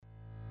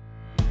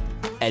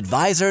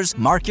Advisors,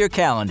 mark your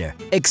calendar.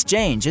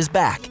 Exchange is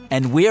back,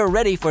 and we are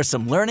ready for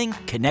some learning,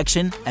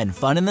 connection, and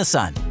fun in the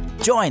sun.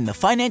 Join the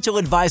financial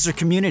advisor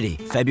community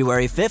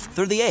February 5th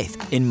through the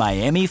 8th in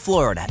Miami,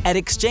 Florida at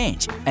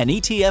Exchange, an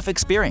ETF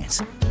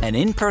experience, an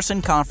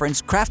in-person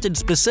conference crafted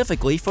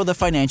specifically for the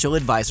financial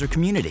advisor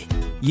community.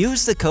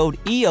 Use the code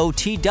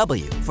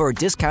EOTW for a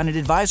discounted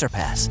advisor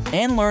pass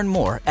and learn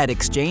more at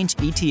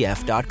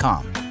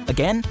exchangeetf.com.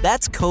 Again,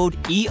 that's code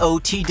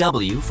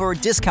EOTW for a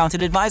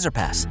discounted advisor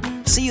pass.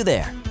 See you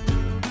there.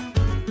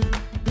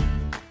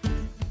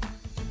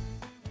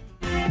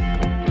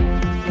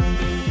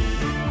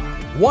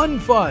 One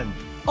fund,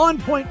 on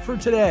point for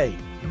today,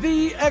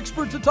 the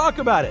expert to talk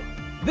about it.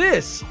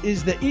 This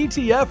is the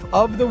ETF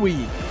of the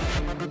Week.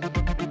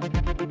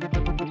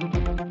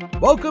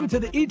 Welcome to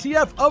the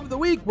ETF of the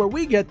Week, where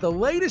we get the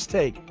latest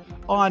take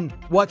on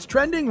what's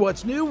trending,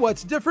 what's new,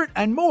 what's different,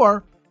 and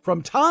more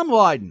from Tom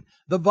Lydon,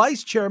 the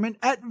vice chairman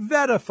at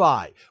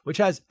VettaFi, which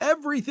has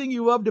everything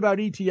you loved about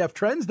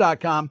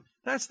ETFtrends.com.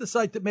 That's the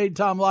site that made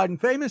Tom Lydon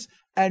famous,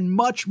 and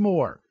much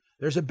more.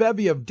 There's a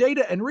bevy of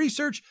data and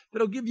research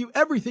that'll give you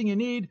everything you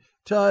need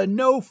to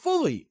know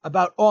fully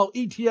about all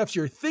ETFs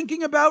you're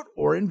thinking about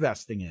or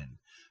investing in.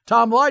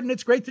 Tom Lydon,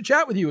 it's great to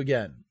chat with you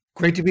again.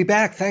 Great to be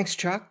back. Thanks,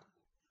 Chuck.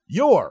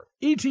 Your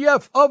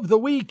ETF of the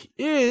week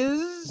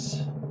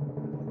is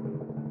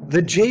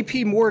the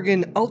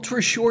JPMorgan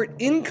Ultra Short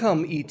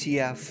Income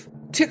ETF,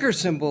 ticker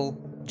symbol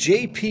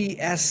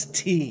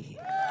JPST.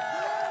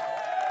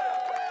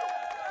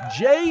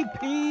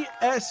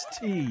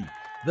 JPST,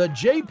 the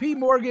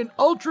JPMorgan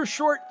Ultra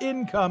Short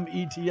Income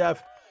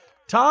ETF.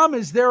 Tom,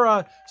 is there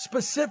a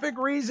specific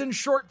reason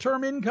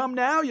short-term income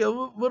now? You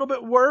a little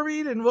bit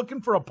worried and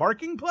looking for a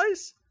parking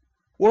place?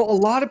 Well, a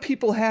lot of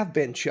people have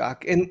been,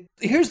 Chuck. And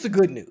here's the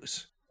good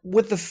news.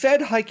 With the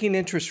Fed hiking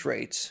interest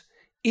rates,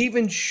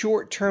 even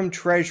short-term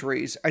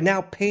treasuries are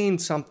now paying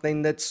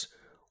something that's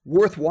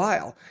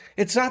worthwhile.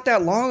 It's not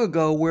that long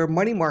ago where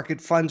money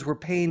market funds were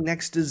paying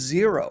next to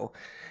zero.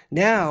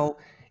 Now,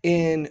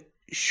 in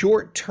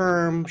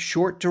short-term,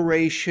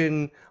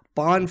 short-duration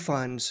bond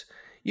funds,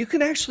 you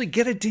can actually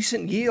get a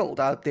decent yield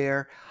out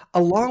there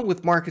along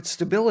with market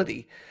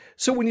stability.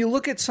 So when you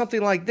look at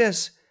something like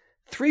this,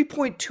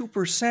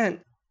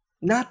 3.2%,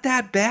 not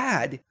that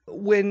bad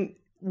when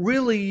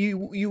really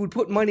you would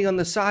put money on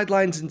the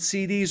sidelines in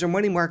CDs or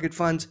money market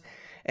funds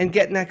and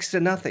get next to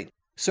nothing.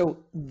 So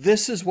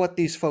this is what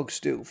these folks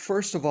do.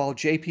 First of all,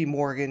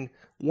 JPMorgan,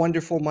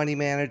 wonderful money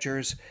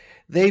managers,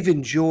 they've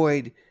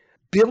enjoyed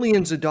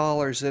billions of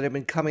dollars that have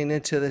been coming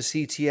into this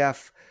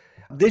ETF.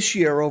 This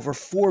year, over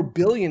 $4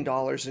 billion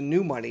in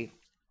new money.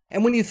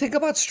 And when you think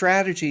about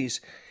strategies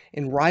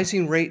in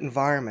rising rate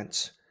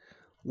environments,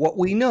 what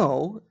we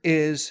know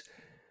is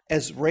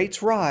as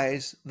rates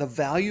rise, the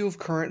value of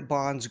current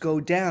bonds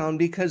go down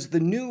because the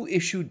new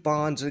issued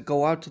bonds that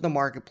go out to the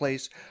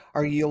marketplace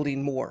are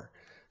yielding more.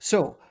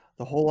 So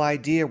the whole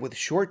idea with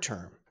short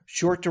term,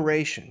 short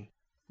duration,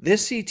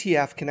 this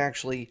ETF can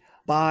actually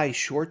buy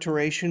short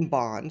duration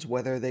bonds,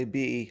 whether they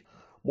be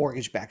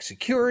mortgage-backed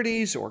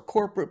securities or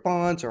corporate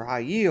bonds or high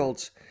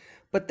yields,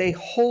 but they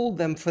hold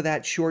them for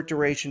that short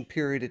duration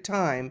period of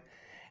time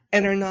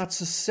and are not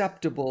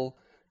susceptible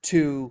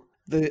to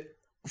the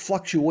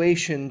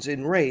fluctuations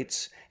in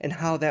rates and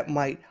how that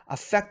might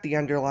affect the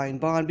underlying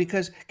bond,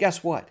 because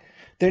guess what?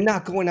 They're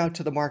not going out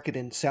to the market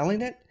and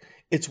selling it.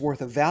 It's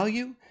worth a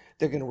value.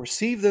 They're going to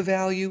receive the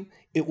value.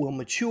 It will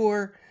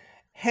mature.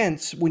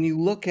 Hence, when you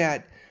look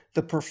at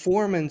the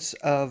performance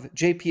of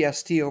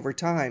JPST over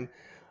time,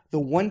 the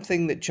one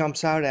thing that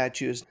jumps out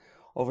at you is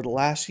over the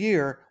last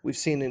year, we've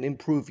seen an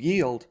improved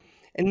yield.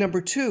 And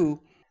number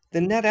two,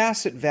 the net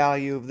asset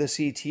value of this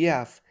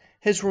ETF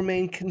has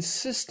remained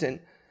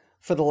consistent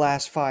for the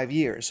last 5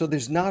 years. So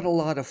there's not a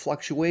lot of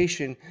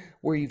fluctuation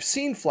where you've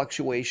seen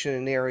fluctuation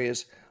in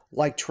areas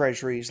like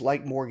treasuries,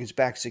 like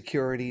mortgage-backed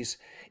securities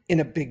in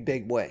a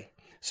big way.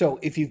 So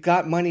if you've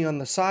got money on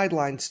the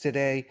sidelines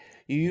today,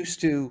 you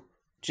used to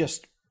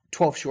just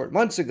 12 short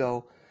months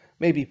ago,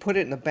 maybe put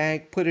it in a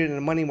bank, put it in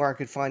a money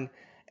market fund,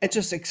 and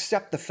just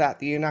accept the fact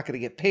that you're not going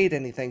to get paid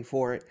anything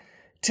for it.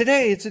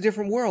 Today, it's a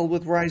different world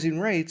with rising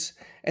rates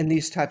and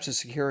these types of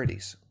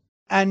securities.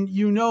 And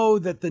you know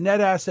that the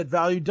net asset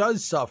value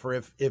does suffer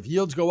if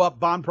yields go up,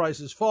 bond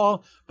prices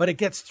fall, but it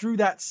gets through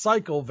that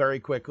cycle very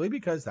quickly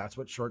because that's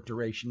what short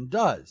duration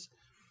does.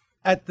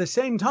 At the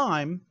same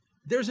time,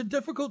 there's a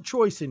difficult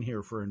choice in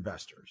here for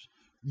investors.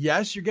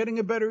 Yes, you're getting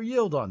a better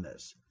yield on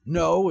this.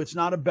 No, it's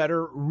not a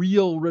better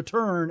real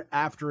return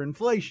after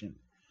inflation.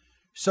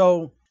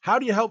 So how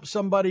do you help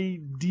somebody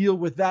deal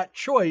with that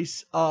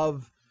choice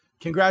of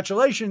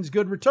congratulations,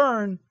 good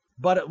return,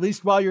 but at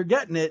least while you're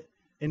getting it,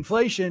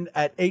 inflation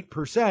at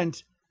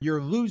 8%,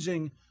 you're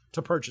losing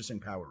to purchasing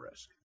power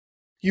risk?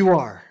 You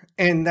are,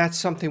 and that's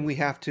something we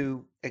have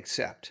to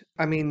accept.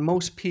 I mean,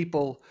 most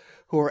people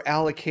who are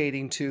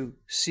allocating to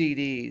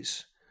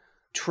CDs,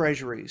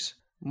 treasuries,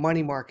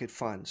 money market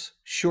funds,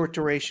 short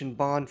duration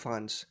bond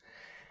funds,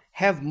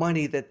 have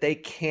money that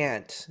they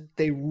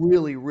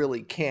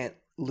really can't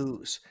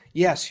lose.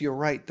 Yes, you're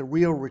right. The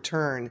real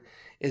return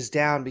is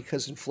down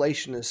because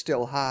inflation is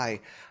still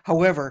high.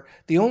 However,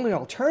 the only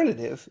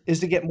alternative is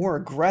to get more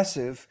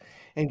aggressive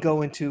and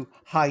go into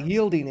high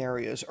yielding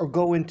areas or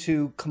go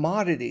into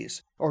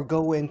commodities or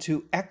go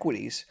into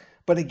equities.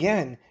 But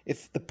again,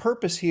 if the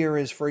purpose here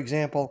is, for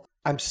example,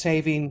 I'm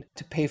saving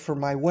to pay for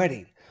my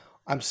wedding,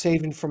 I'm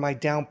saving for my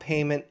down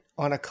payment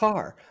on a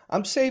car,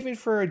 I'm saving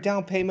for a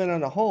down payment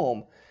on a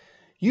home,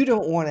 you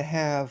don't want to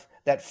have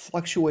that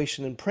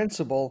fluctuation in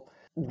principal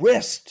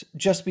risked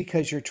just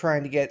because you're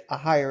trying to get a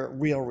higher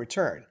real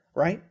return,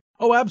 right?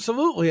 Oh,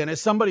 absolutely. And as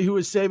somebody who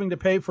is saving to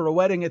pay for a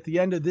wedding at the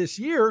end of this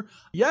year,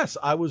 yes,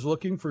 I was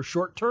looking for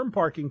short-term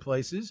parking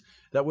places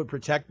that would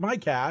protect my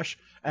cash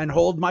and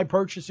hold my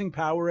purchasing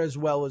power as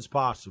well as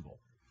possible.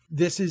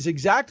 This is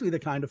exactly the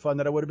kind of fund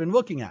that I would have been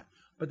looking at.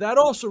 But that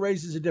also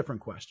raises a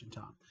different question,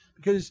 Tom,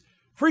 because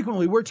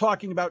frequently we're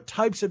talking about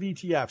types of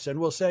ETFs and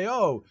we'll say,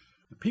 oh,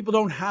 people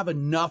don't have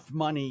enough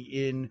money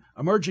in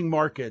emerging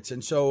markets.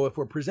 And so if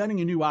we're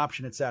presenting a new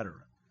option, et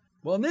cetera.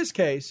 Well, in this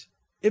case,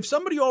 if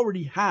somebody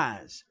already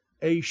has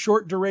a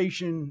short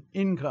duration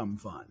income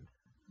fund,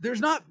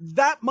 there's not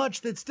that much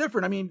that's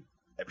different. I mean,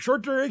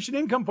 short duration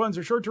income funds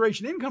are short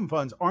duration income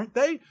funds, aren't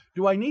they?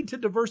 Do I need to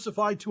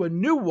diversify to a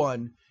new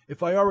one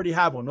if I already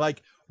have one?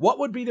 Like, what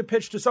would be the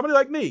pitch to somebody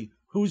like me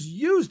who's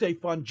used a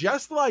fund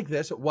just like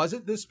this, it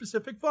wasn't this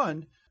specific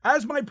fund,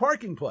 as my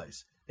parking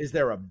place? Is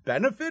there a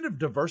benefit of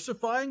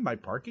diversifying my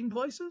parking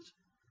places?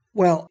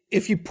 Well,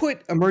 if you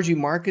put emerging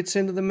markets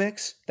into the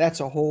mix,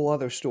 that's a whole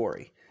other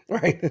story,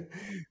 right?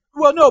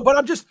 Well, no,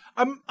 but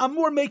I'm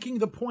more making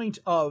the point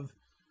of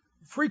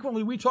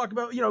frequently we talk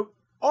about,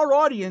 our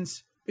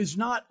audience is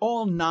not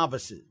all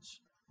novices,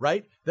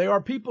 right? They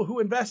are people who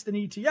invest in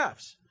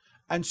ETFs.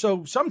 And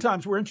so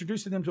sometimes we're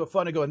introducing them to a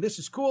fund and going, this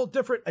is cool,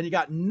 different, and you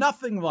got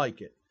nothing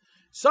like it.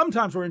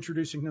 Sometimes we're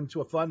introducing them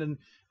to a fund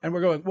and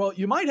we're going, well,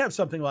 you might have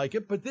something like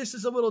it, but this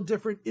is a little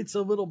different. It's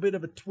a little bit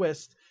of a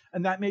twist,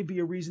 and that may be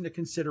a reason to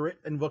consider it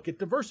and look at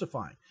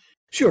diversifying.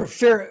 Sure.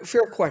 Fair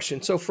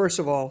question. So first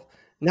of all,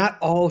 not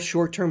all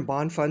short-term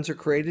bond funds are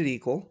created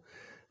equal.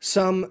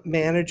 Some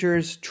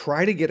managers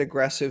try to get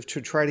aggressive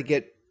to try to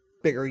get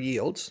bigger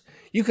yields.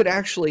 You could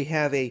actually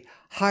have a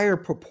higher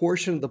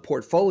proportion of the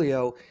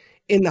portfolio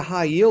in the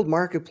high yield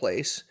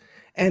marketplace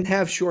and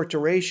have short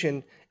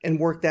duration and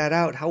work that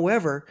out.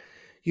 However,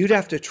 you'd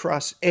have to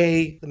trust,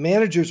 A, the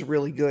managers are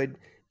really good,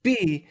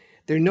 B,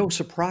 there are no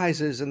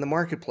surprises in the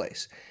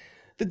marketplace.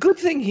 The good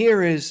thing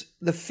here is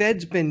the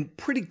Fed's been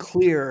pretty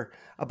clear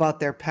about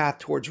their path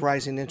towards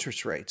rising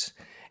interest rates.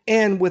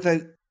 And with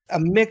a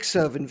mix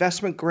of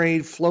investment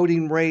grade,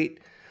 floating rate,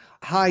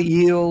 high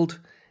yield,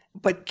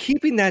 but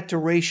keeping that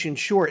duration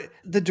short.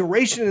 The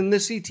duration in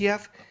this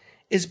ETF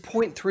is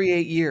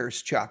 0.38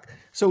 years, Chuck.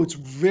 So it's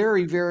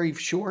very, very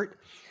short.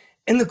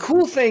 And the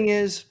cool thing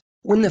is,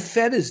 when the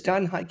Fed is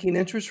done hiking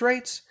interest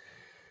rates,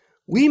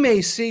 we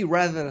may see,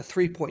 rather than a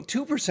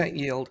 3.2%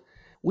 yield,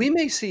 we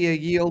may see a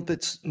yield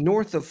that's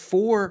north of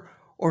 4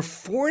 or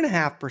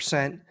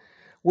 4.5%,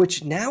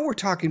 which now we're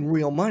talking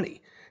real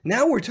money.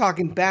 Now we're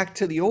talking back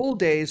to the old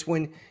days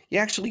when you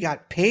actually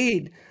got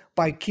paid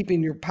by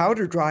keeping your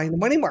powder dry in the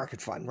money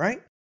market fund,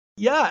 right?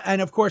 Yeah.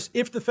 And of course,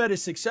 if the Fed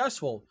is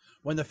successful,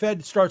 when the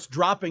Fed starts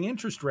dropping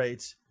interest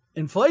rates,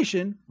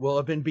 inflation will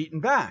have been beaten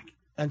back.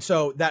 And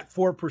so that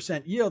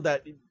 4% yield,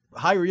 that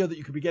higher yield that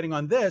you could be getting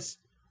on this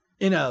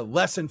in a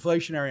less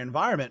inflationary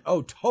environment,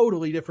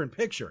 totally different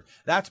picture.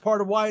 That's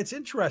part of why it's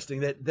interesting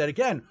that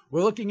again,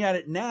 we're looking at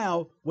it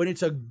now when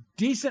it's a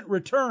decent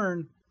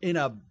return in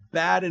a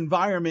bad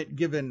environment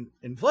given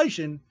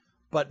inflation,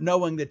 but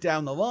knowing that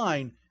down the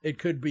line, it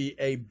could be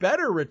a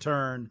better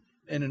return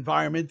in an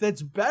environment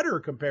that's better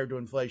compared to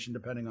inflation,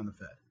 depending on the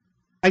Fed.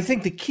 I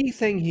think the key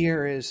thing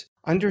here is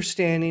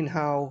understanding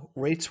how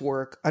rates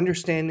work,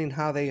 understanding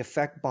how they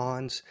affect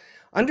bonds,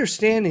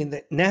 understanding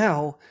that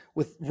now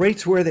with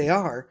rates where they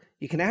are,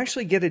 you can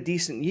actually get a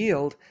decent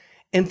yield,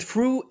 and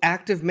through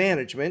active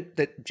management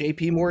that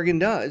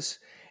JPMorgan does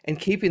and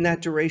keeping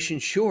that duration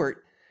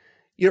short,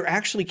 you're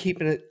actually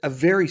keeping it a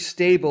very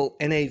stable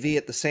NAV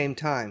at the same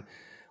time,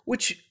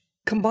 which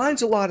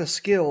combines a lot of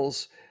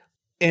skills.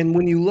 And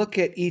when you look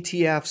at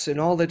ETFs and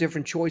all the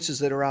different choices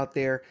that are out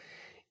there,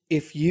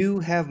 if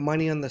you have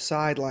money on the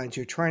sidelines,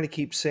 you're trying to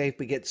keep safe,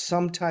 but get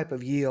some type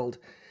of yield,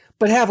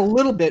 but have a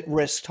little bit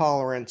risk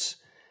tolerance,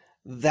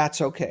 that's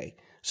okay.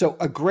 So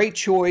a great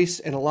choice,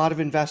 and a lot of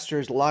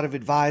investors, a lot of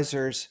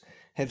advisors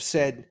have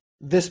said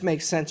this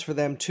makes sense for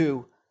them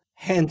too.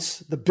 Hence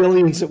the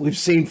billions that we've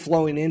seen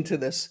flowing into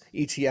this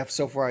ETF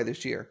so far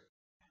this year.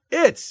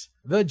 It's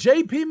the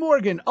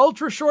JPMorgan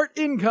Ultra Short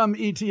Income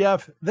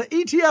ETF, the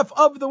ETF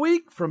of the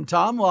week from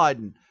Tom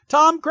Lydon.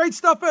 Tom, great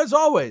stuff as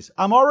always.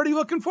 I'm already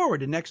looking forward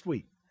to next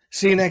week.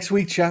 See you next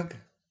week, Chuck.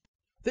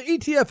 The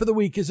ETF of the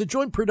week is a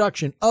joint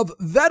production of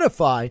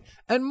Vetify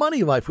and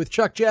Money Life with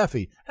Chuck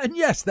Jaffe. And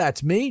yes,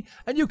 that's me.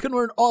 And you can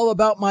learn all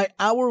about my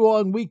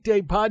hour-long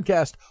weekday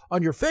podcast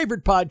on your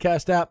favorite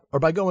podcast app or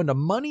by going to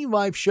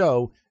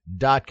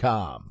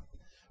moneylifeshow.com.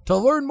 To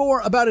learn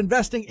more about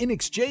investing in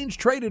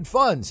exchange-traded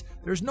funds,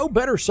 there's no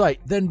better site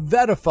than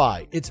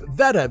VettaFi. It's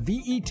Vetta,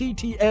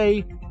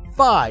 V-E-T-T-A,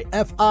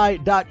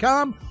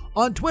 Fi.com,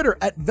 on Twitter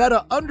at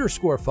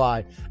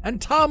Vetta_Fi, and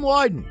Tom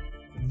Lydon,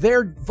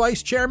 their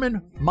vice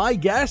chairman, my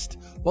guest,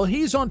 well,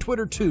 he's on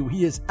Twitter too.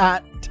 He is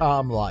at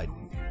Tom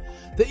Lydon.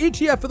 The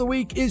ETF of the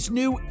week is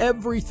new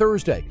every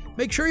Thursday.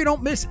 Make sure you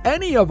don't miss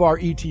any of our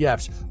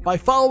ETFs by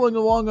following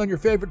along on your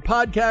favorite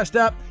podcast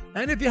app.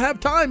 And if you have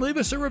time, leave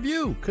us a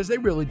review because they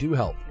really do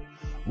help.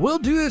 We'll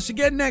do this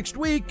again next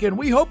week, and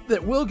we hope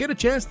that we'll get a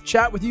chance to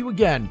chat with you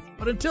again.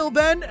 But until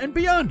then and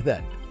beyond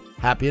then,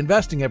 happy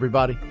investing,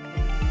 everybody.